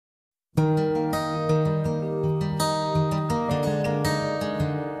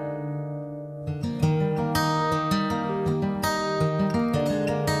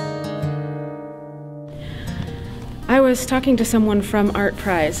was talking to someone from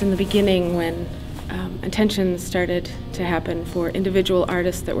ArtPrize in the beginning when attention started to happen for individual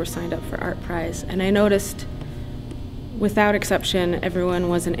artists that were signed up for ArtPrize, and I noticed, without exception, everyone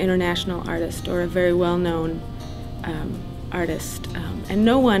was an international artist or a very well-known artist, and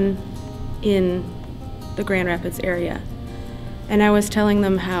no one in the Grand Rapids area. And I was telling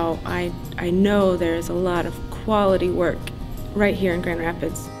them how I know there's a lot of quality work right here in Grand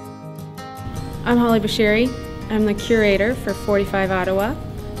Rapids. I'm Bechiri. I'm the curator for 45 Ottawa,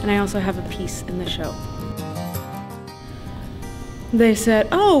 and I also have a piece in the show. They said,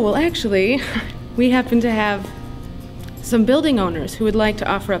 oh, well actually, we happen to have some building owners who would like to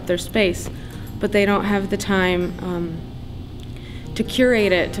offer up their space, but they don't have the time to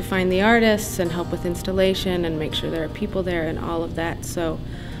curate it, to find the artists and help with installation and make sure there are people there and all of that. So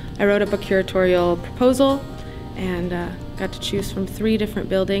I wrote up a curatorial proposal and got to choose from 3 different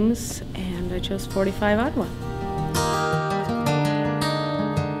buildings, and I chose 45 Ottawa.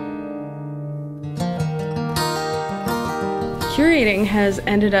 Curating has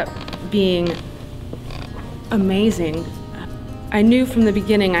ended up being amazing. I knew from the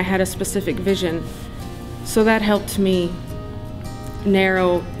beginning I had a specific vision, so that helped me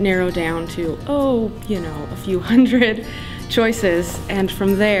narrow down to, a few hundred choices, and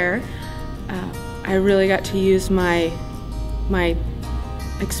from there I really got to use my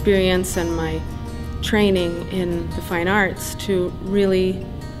experience and my training in the fine arts to really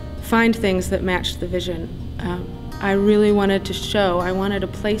find things that matched the vision. I really wanted I wanted a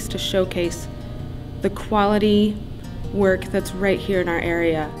place to showcase the quality work that's right here in our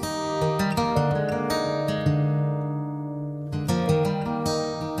area.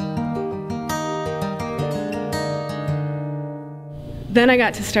 Then I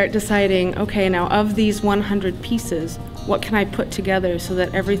got to start deciding, okay, now of these 100 pieces, what can I put together so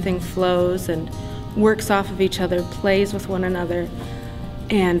that everything flows and works off of each other, plays with one another,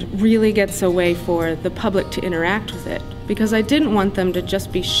 and really gets a way for the public to interact with it. Because I didn't want them to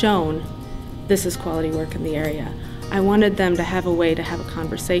just be shown, this is quality work in the area. I wanted them to have a way to have a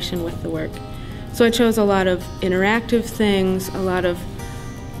conversation with the work. So I chose a lot of interactive things, a lot of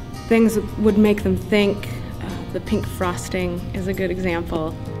things that would make them think. The pink frosting is a good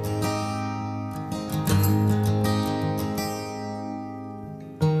example.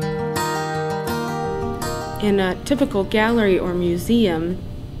 In a typical gallery or museum,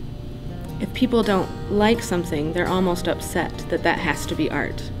 if people don't like something, they're almost upset that that has to be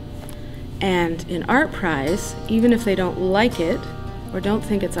art. And in ArtPrize, even if they don't like it or don't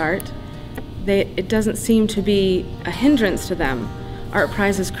think it's art, it doesn't seem to be a hindrance to them.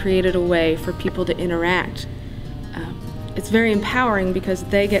 ArtPrize has created a way for people to interact. It's very empowering because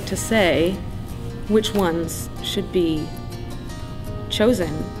they get to say which ones should be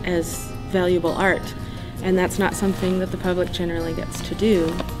chosen as valuable art, and that's not something that the public generally gets to do.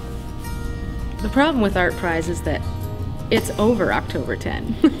 The problem with ArtPrize is that it's over October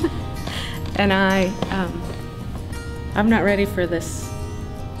 10. And I'm not ready for this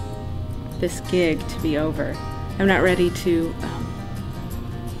gig to be over. I'm not ready to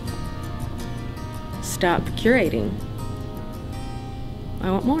stop curating. I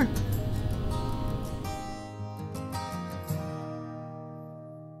want more.